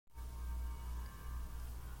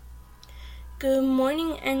Good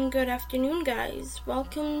morning and good afternoon, guys.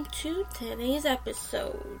 Welcome to today's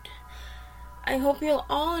episode. I hope you'll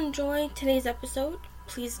all enjoy today's episode.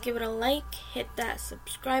 Please give it a like, hit that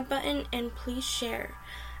subscribe button, and please share.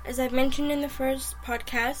 As I mentioned in the first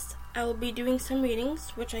podcast, I will be doing some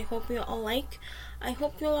readings, which I hope you'll all like. I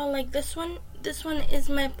hope you'll all like this one. This one is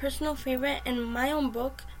my personal favorite and my own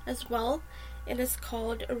book as well. It is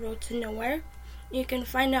called A Road to Nowhere. You can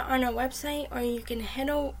find it on our website, or you can head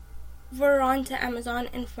over onto Amazon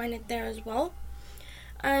and find it there as well.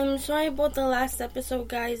 I'm sorry about the last episode,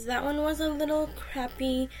 guys. That one was a little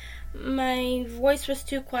crappy. My voice was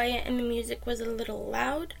too quiet and the music was a little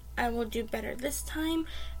loud. I will do better this time.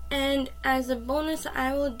 And as a bonus,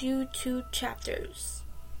 I will do 2 chapters.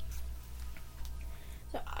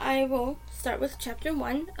 So I will start with chapter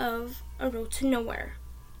 1 of A Road to Nowhere.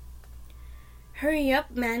 "Hurry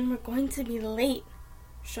up, man. We're going to be late,"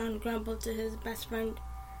 Sean grumbled to his best friend.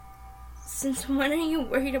 "Since when are you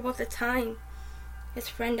worried about the time?" his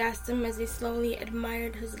friend asked him as he slowly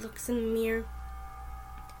admired his looks in the mirror.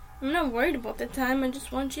 "I'm not worried about the time. I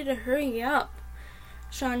just want you to hurry up,"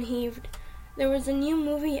 Sean heaved. There was a new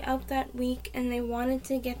movie out that week and they wanted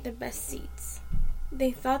to get the best seats.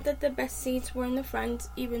 They thought that the best seats were in the front,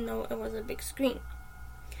 even though it was a big screen.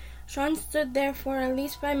 Sean stood there for at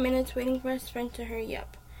least 5 minutes waiting for his friend to hurry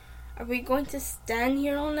up. "Are we going to stand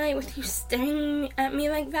here all night with you staring at me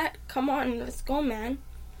like that? Come on, let's go, man,"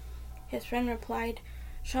 his friend replied.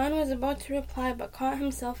 Sean was about to reply but caught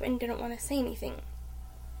himself and didn't want to say anything.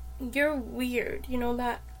 "You're weird, you know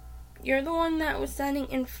that? You're the one that was standing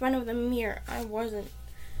in front of the mirror. I wasn't."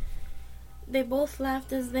 They both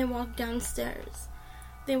laughed as they walked downstairs.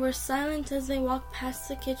 They were silent as they walked past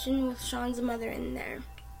the kitchen with Sean's mother in there.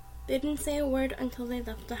 They didn't say a word until they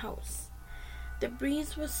left the house. The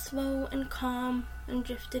breeze was slow and calm and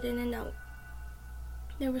drifted in and out.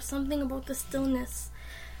 There was something about the stillness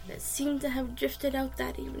that seemed to have drifted out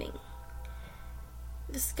that evening.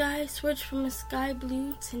 The sky switched from a sky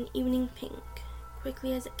blue to an evening pink.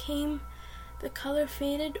 Quickly as it came, the color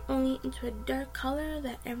faded only into a dark color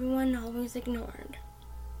that everyone always ignored.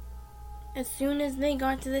 As soon as they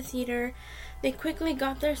got to the theater, they quickly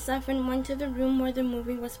got their stuff and went to the room where the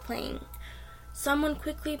movie was playing. Someone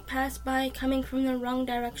quickly passed by coming from the wrong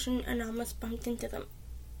direction and almost bumped into them.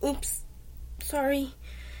 "Oops, sorry."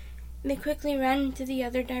 They quickly ran into the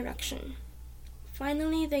other direction.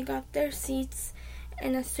 Finally, they got their seats,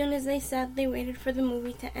 and as soon as they sat, they waited for the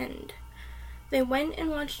movie to end. They went and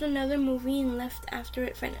watched another movie and left after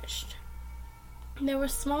it finished. There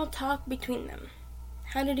was small talk between them.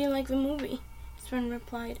 "How did you like the movie?" his friend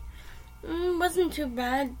replied. Wasn't too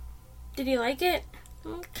bad. Did you like it?"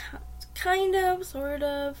 Kind of, sort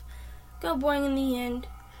of. Got boring in the end."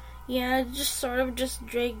 "Yeah, just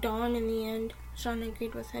dragged on in the end," Sean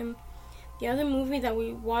agreed with him. "The other movie that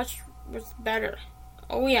we watched was better."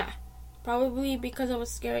 "Oh yeah, probably because it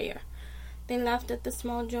was scarier." They laughed at the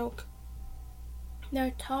small joke.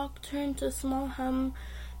 Their talk turned to a small hum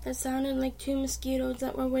that sounded like 2 mosquitoes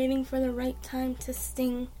that were waiting for the right time to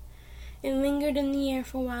sting. It lingered in the air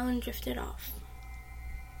for a while and drifted off.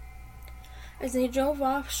 As they drove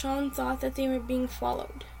off, Sean thought that they were being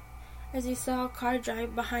followed, as he saw a car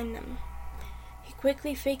drive behind them. He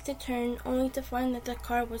quickly faked a turn, only to find that the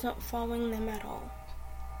car wasn't following them at all.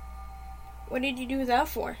 "What did you do that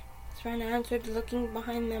for?" his friend answered, looking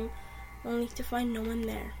behind them, only to find no one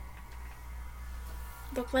there.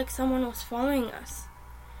 "Looked like someone was following us."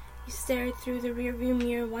 He stared through the rearview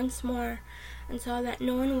mirror once more and saw that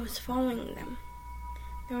no one was following them.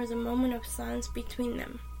 There was a moment of silence between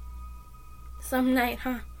them. "Some night,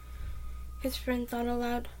 huh?" his friend thought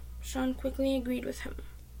aloud. Sean quickly agreed with him.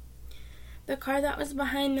 The car that was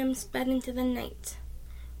behind them sped into the night.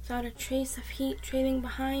 Without a trace of heat trailing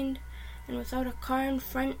behind, and without a car in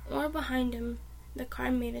front or behind him, the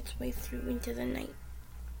car made its way through into the night.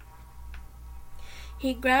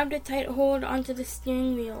 He grabbed a tight hold onto the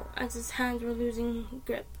steering wheel as his hands were losing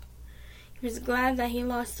grip. He was glad that he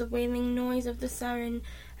lost the wailing noise of the siren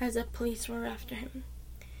as the police were after him.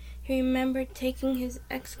 He remembered taking his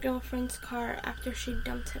ex-girlfriend's car after she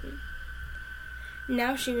dumped him.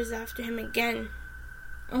 Now she was after him again,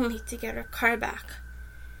 only to get her car back.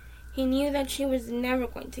 He knew that she was never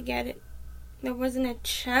going to get it. There wasn't a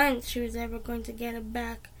chance she was ever going to get it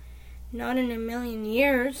back. Not in a million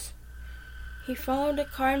years. He followed the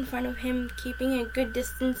car in front of him, keeping a good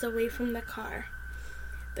distance away from the car.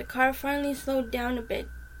 The car finally slowed down a bit,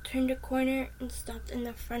 turned a corner, and stopped in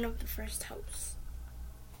the front of the first house.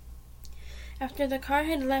 After the car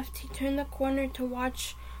had left, he turned the corner to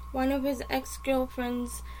watch one of his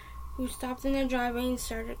ex-girlfriends, who stopped in the driveway and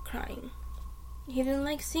started crying. He didn't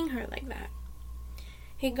like seeing her like that.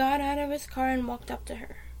 He got out of his car and walked up to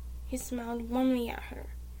her. He smiled warmly at her.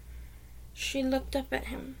 She looked up at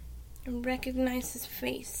him and recognized his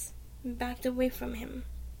face and backed away from him.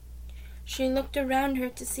 She looked around her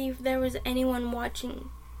to see if there was anyone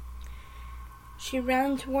watching. She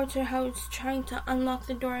ran towards her house, trying to unlock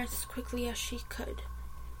the door as quickly as she could.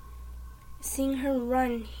 Seeing her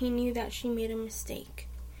run, he knew that she made a mistake.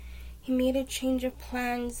 He made a change of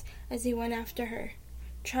plans as he went after her,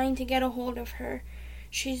 trying to get a hold of her.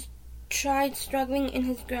 She tried struggling in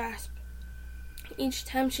his grasp. Each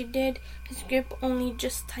time she did, his grip only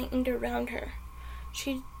just tightened around her.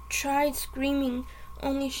 She tried screaming,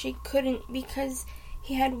 only she couldn't because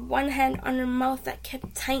he had one hand on her mouth that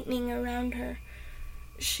kept tightening around her.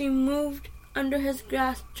 She moved under his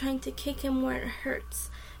grasp, trying to kick him where it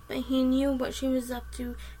hurts, but he knew what she was up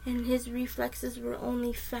to, and his reflexes were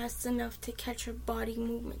only fast enough to catch her body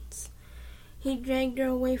movements. He dragged her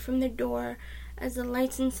away from the door as the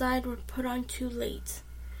lights inside were put on too late,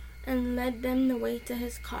 and led them the way to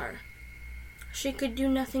his car. She could do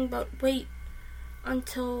nothing but wait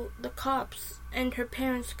until the cops and her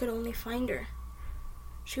parents could only find her.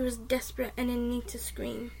 She was desperate and in need to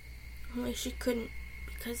scream, only she couldn't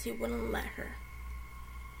because he wouldn't let her.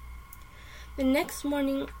 The next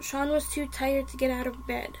morning, Sean was too tired to get out of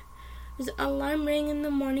bed. His alarm rang in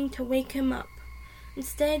the morning to wake him up.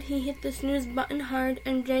 Instead, he hit the snooze button hard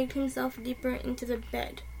and dragged himself deeper into the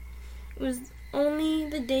bed. It was only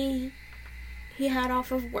the day he had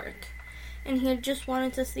off of work, and he had just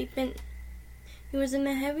wanted to sleep in. He was in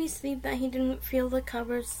a heavy sleep that he didn't feel the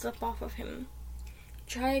covers slip off of him. He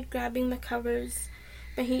tried grabbing the covers,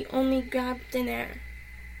 but he only grabbed thin air.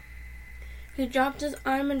 He dropped his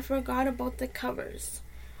arm and forgot about the covers.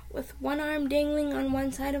 With one arm dangling on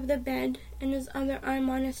one side of the bed and his other arm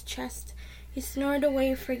on his chest, he snored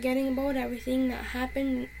away, forgetting about everything that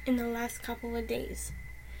happened in the last couple of days.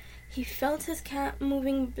 He felt his cat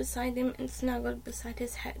moving beside him and snuggled beside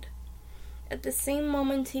his head. At the same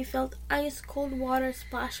moment, he felt ice-cold water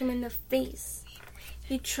splash him in the face.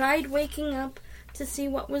 He tried waking up to see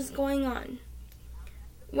what was going on.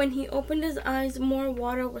 When he opened his eyes, more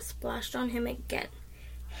water was splashed on him again.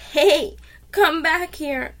 "Hey, come back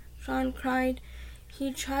here!" Sean cried.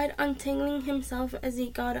 He tried untangling himself as he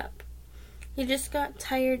got up. He just got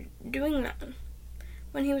tired doing that.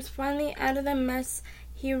 When he was finally out of the mess,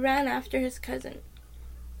 he ran after his cousin.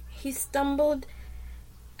 He stumbled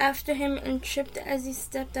after him and tripped as he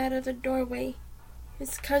stepped out of the doorway.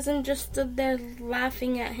 His cousin just stood there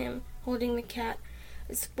laughing at him, holding the cat.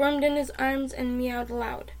 It squirmed in his arms and meowed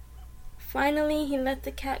loud. Finally, he let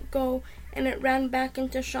the cat go, and it ran back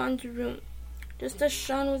into Sean's room. Just as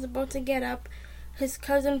Sean was about to get up, his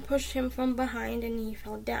cousin pushed him from behind and he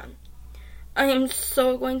fell down. "I am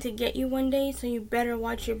so going to get you one day, so you better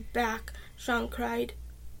watch your back," Sean cried.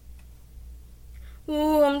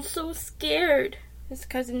 "Ooh, I'm so scared." His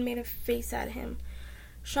cousin made a face at him.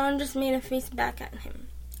 Sean just made a face back at him.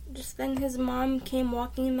 Just then his mom came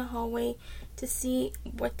walking in the hallway to see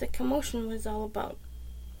what the commotion was all about.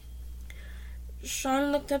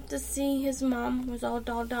 Sean looked up to see his mom was all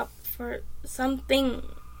dolled up for something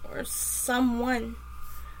or someone.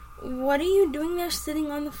 "What are you doing there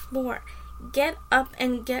sitting on the floor? Get up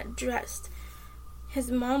and get dressed." His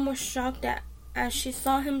mom was shocked as she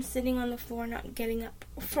saw him sitting on the floor not getting up.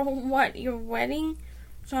 "For what, your wedding?"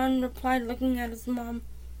 Sean replied, looking at his mom.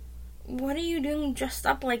 "What are you doing dressed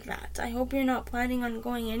up like that? I hope you're not planning on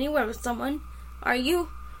going anywhere with someone. Are you?"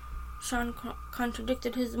 Sean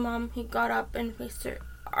contradicted his mom. He got up and faced her.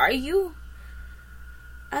 "Are you?"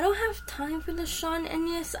 "I don't have time for this, Sean, and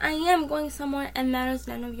yes, I am going somewhere, and that is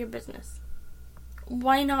none of your business."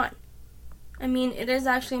 "Why not?" "I mean, it is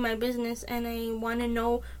actually my business, and I want to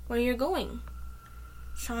know where you're going."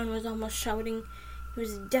 Sean was almost shouting. He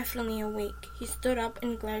was definitely awake. He stood up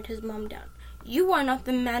and glared his mom down. "You are not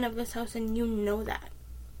the man of this house, and you know that."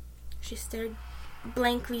 She stared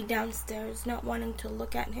blankly downstairs, not wanting to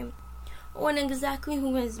look at him. "Oh, and exactly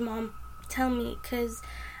who is, Mom? Tell me, 'cause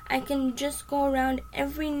I can just go around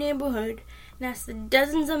every neighborhood and ask the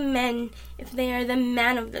dozens of men if they are the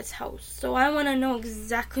man of this house. So I want to know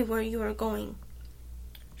exactly where you are going."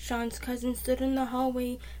 Sean's cousin stood in the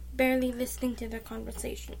hallway, barely listening to their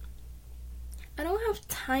conversation. "I don't have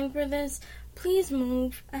time for this. Please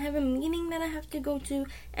move. I have a meeting that I have to go to,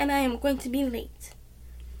 and I am going to be late."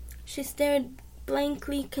 She stared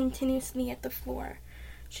blankly, continuously at the floor.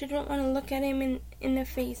 She didn't want to look at him in the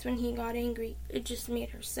face when he got angry. It just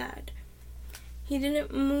made her sad. He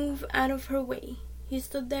didn't move out of her way. He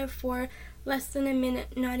stood there for less than a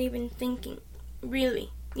minute, not even thinking.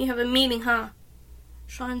 "Really? You have a meeting, huh?"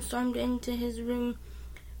 Sean stormed into his room,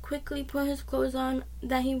 quickly put his clothes on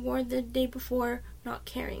that he wore the day before, not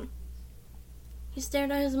caring. He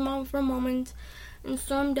stared at his mom for a moment and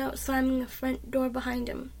stormed out, slamming the front door behind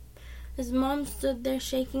him. His mom stood there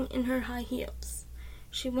shaking in her high heels.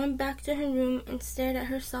 She went back to her room and stared at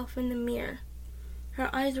herself in the mirror.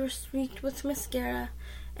 Her eyes were streaked with mascara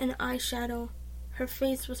and eyeshadow. Her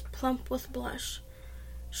face was plump with blush.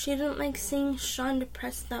 She didn't like seeing Sean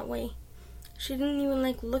depressed that way. She didn't even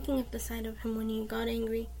like looking at the side of him when he got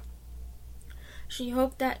angry. She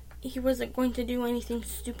hoped that he wasn't going to do anything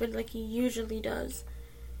stupid like he usually does.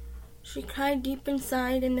 She cried deep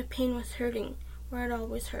inside and the pain was hurting, where it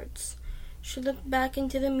always hurts. She looked back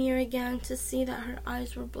into the mirror again to see that her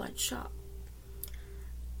eyes were bloodshot.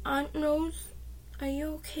 "Aunt Rose, are you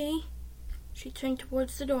okay?" She turned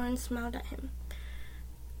towards the door and smiled at him.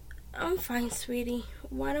 "I'm fine, sweetie.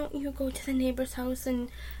 Why don't you go to the neighbor's house and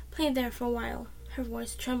play there for a while?" Her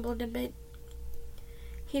voice trembled a bit.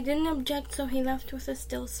 He didn't object, so he left with a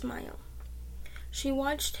still smile. She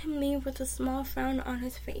watched him leave with a small frown on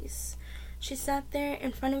his face. She sat there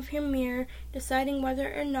in front of her mirror, deciding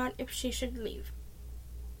whether or not if she should leave.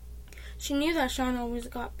 She knew that Sean always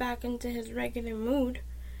got back into his regular mood.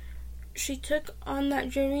 She took on that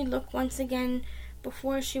dreary look once again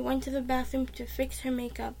before she went to the bathroom to fix her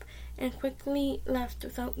makeup and quickly left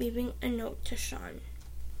without leaving a note to Sean.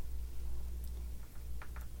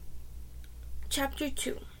 Chapter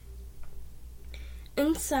 2.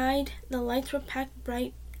 Inside, the lights were packed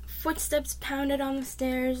bright. Footsteps pounded on the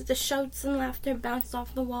stairs. The shouts and laughter bounced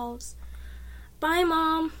off the walls. "Bye,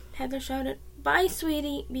 Mom," Heather shouted. "Bye,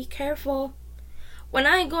 sweetie. Be careful." "When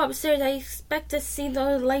I go upstairs, I expect to see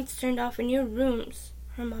those lights turned off in your rooms,"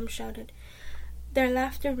 her mom shouted. Their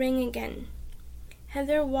laughter rang again.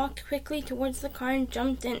 Heather walked quickly towards the car and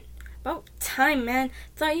jumped in. "About time, man.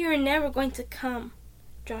 Thought you were never going to come,"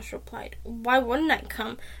 Josh replied. "Why wouldn't I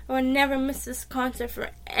come? I would never miss this concert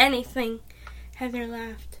for anything." Heather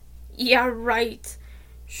laughed. "Yeah, right."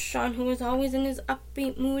 Sean, who was always in his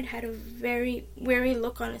upbeat mood, had a very weary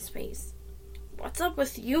look on his face. "What's up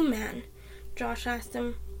with you, man?" Josh asked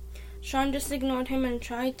him. Sean just ignored him and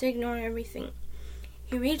tried to ignore everything.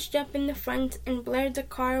 He reached up in the front and blared the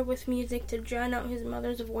car with music to drown out his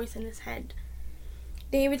mother's voice in his head.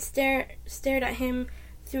 David stared at him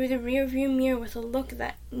through the rearview mirror with a look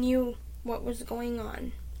that knew what was going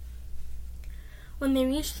on. When they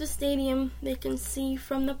reached the stadium, they could see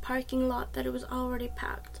from the parking lot that it was already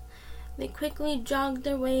packed. They quickly jogged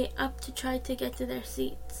their way up to try to get to their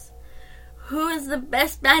seats. "Who is the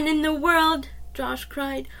best band in the world?" Josh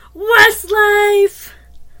cried. "Westlife!"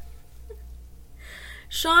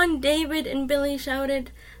 Sean, David, and Billy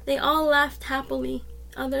shouted. They all laughed happily.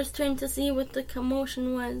 Others turned to see what the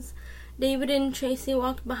commotion was. David and Tracy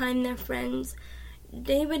walked behind their friends.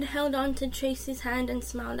 David held on to Tracy's hand and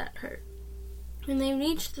smiled at her. When they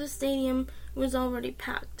reached the stadium, it was already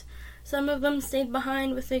packed. Some of them stayed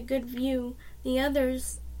behind with a good view. The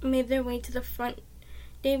others made their way to the front.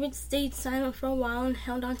 David stayed silent for a while and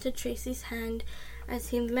held on to Tracy's hand as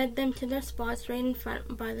he led them to their spots right in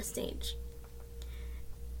front by the stage.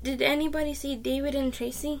 "Did anybody see David and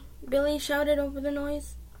Tracy?" Billy shouted over the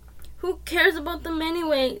noise. "Who cares about them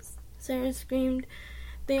anyways?" Sarah screamed.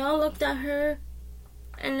 They all looked at her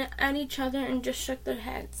and at each other and just shook their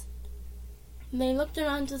heads. They looked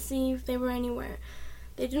around to see if they were anywhere.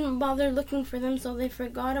 They didn't bother looking for them, so they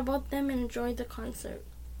forgot about them and enjoyed the concert.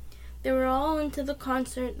 They were all into the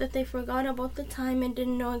concert that they forgot about the time and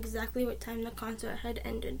didn't know exactly what time the concert had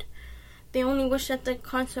ended. They only wished that the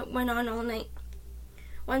concert went on all night.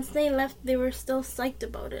 Once they left, they were still psyched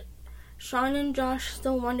about it. Sean and Josh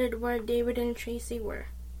still wondered where David and Tracy were.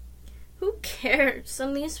 "Who cares?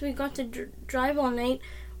 At least we got to drive all night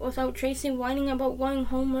without Tracy whining about going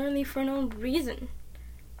home early for no reason,"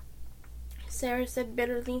 Sarah said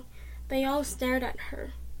bitterly. They all stared at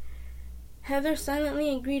her. Heather silently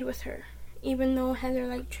agreed with her. Even though Heather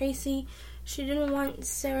liked Tracy, she didn't want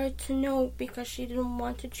Sarah to know because she didn't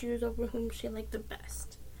want to choose over whom she liked the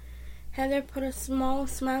best. Heather put a small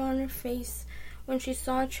smile on her face when she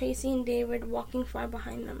saw Tracy and David walking far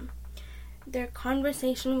behind them. Their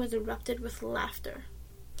conversation was erupted with laughter.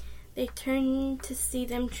 They turned to see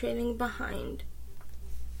them trailing behind.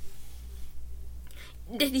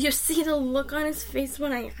 "Did you see the look on his face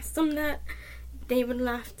when I asked him that?" David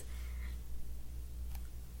laughed.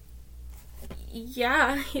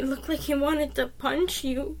 "Yeah, he looked like he wanted to punch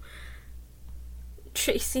you."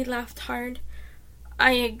 Tracy laughed hard.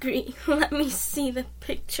 "I agree. Let me see the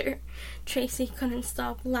picture." Tracy couldn't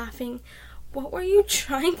stop laughing. "What were you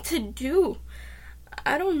trying to do?"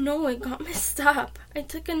 "I don't know. It got messed up. I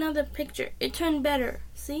took another picture. It turned better.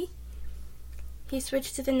 See?" He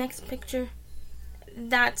switched to the next picture.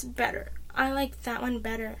 That's better. I like that one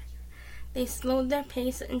better. They slowed their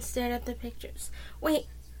pace and stared at the pictures. Wait,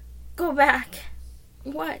 go back.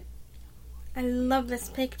 What? I love this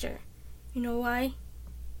picture. You know why?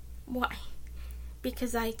 Why?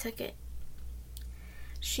 Because I took it.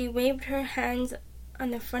 She waved her hands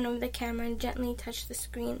on the front of the camera and gently touched the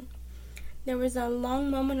screen. There was a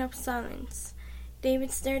long moment of silence.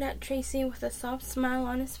 David stared at Tracy with a soft smile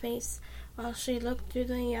on his face while she looked through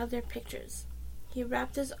the other pictures. He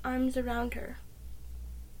wrapped his arms around her.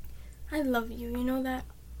 I love you, you know that?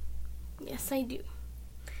 Yes, I do.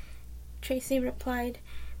 Tracy replied.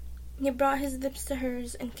 He brought his lips to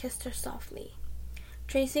hers and kissed her softly.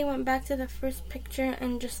 Tracy went back to the first picture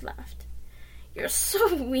and just laughed. You're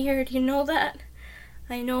so weird, you know that?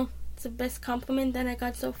 I know. It's the best compliment that I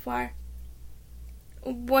got so far.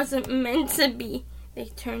 It wasn't meant to be. They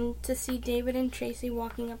turned to see David and Tracy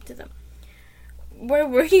walking up to them. Where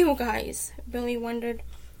were you guys? Billy wondered.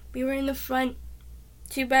 We were in the front.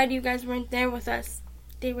 Too bad you guys weren't there with us.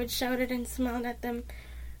 David shouted and smiled at them.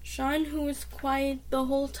 Sean, who was quiet the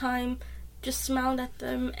whole time, just smiled at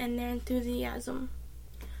them and their enthusiasm.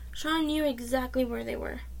 Sean knew exactly where they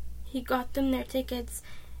were. He got them their tickets,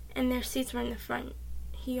 and their seats were in the front.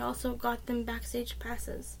 He also got them backstage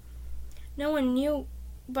passes. No one knew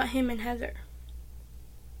but him and Heather.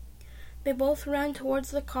 They both ran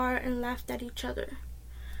towards the car and laughed at each other.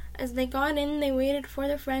 As they got in, they waited for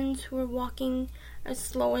their friends who were walking as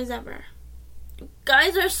slow as ever. You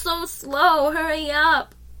guys are so slow! Hurry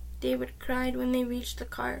up! David cried when they reached the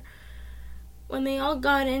car. When they all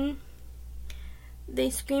got in,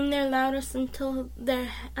 they screamed their loudest until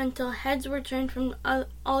heads were turned from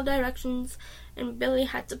all directions and Billy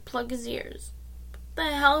had to plug his ears. What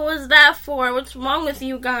the hell was that for? What's wrong with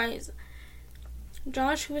you guys?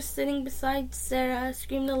 Josh, who was sitting beside Sarah,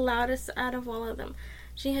 screamed the loudest out of all of them.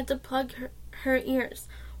 She had to plug her ears.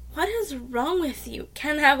 What is wrong with you?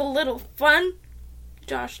 Can't have a little fun?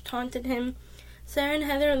 Josh taunted him. Sarah and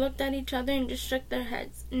Heather looked at each other and just shook their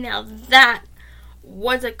heads. Now that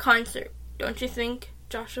was a concert, don't you think?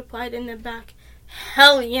 Josh replied in the back.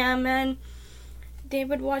 Hell yeah, man.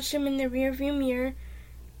 David watched him in the rearview mirror.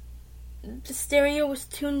 The stereo was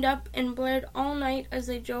tuned up and blared all night as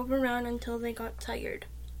they drove around until they got tired.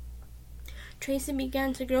 Tracy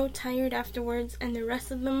began to grow tired afterwards, and the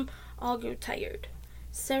rest of them all grew tired.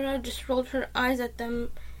 Sarah just rolled her eyes at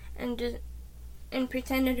them and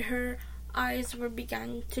pretended her eyes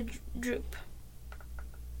began to droop.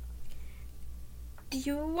 Do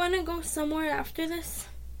you want to go somewhere after this?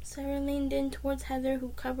 Sarah leaned in towards Heather, who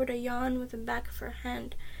covered a yawn with the back of her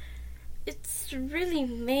hand. It's really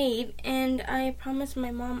late, and I promised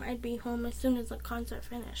my mom I'd be home as soon as the concert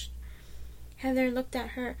finished. Heather looked at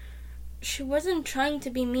her. She wasn't trying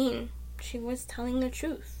to be mean. She was telling the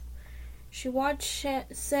truth. She watched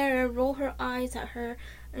Sarah roll her eyes at her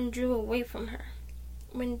and drew away from her.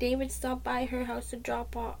 When David stopped by her house to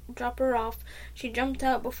drop her off, she jumped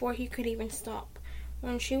out before he could even stop.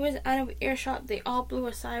 When she was out of earshot, they all blew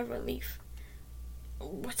a sigh of relief.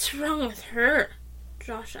 What's wrong with her?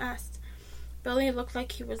 Josh asked. Billy looked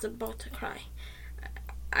like he was about to cry.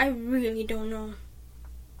 I really don't know.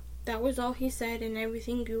 That was all he said, and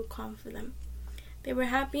everything grew calm for them. They were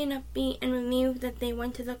happy and upbeat and relieved that they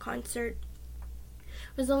went to the concert.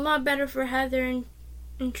 It was a lot better for Heather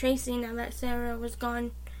and Tracy now that Sarah was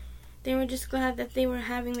gone. They were just glad that they were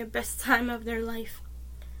having the best time of their life.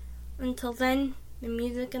 Until then, the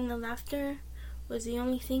music and the laughter was the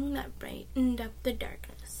only thing that brightened up the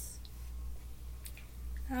darkness.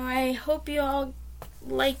 Now, I hope you all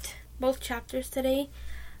liked both chapters today.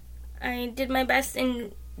 I did my best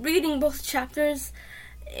in reading both chapters.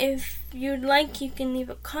 If you'd like, you can leave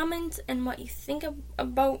a comment and what you think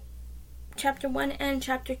about chapter 1 and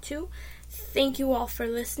chapter 2. Thank you all for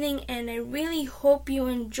listening, and I really hope you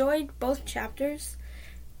enjoyed both chapters.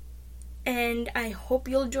 And I hope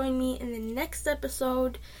you'll join me in the next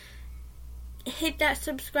episode. Hit that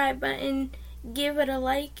subscribe button, give it a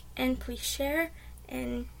like, and please share.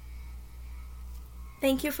 And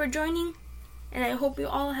thank you for joining. And I hope you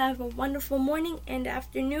all have a wonderful morning and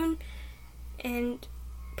afternoon. And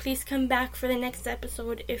please come back for the next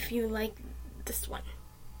episode if you like this one.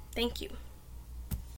 Thank you.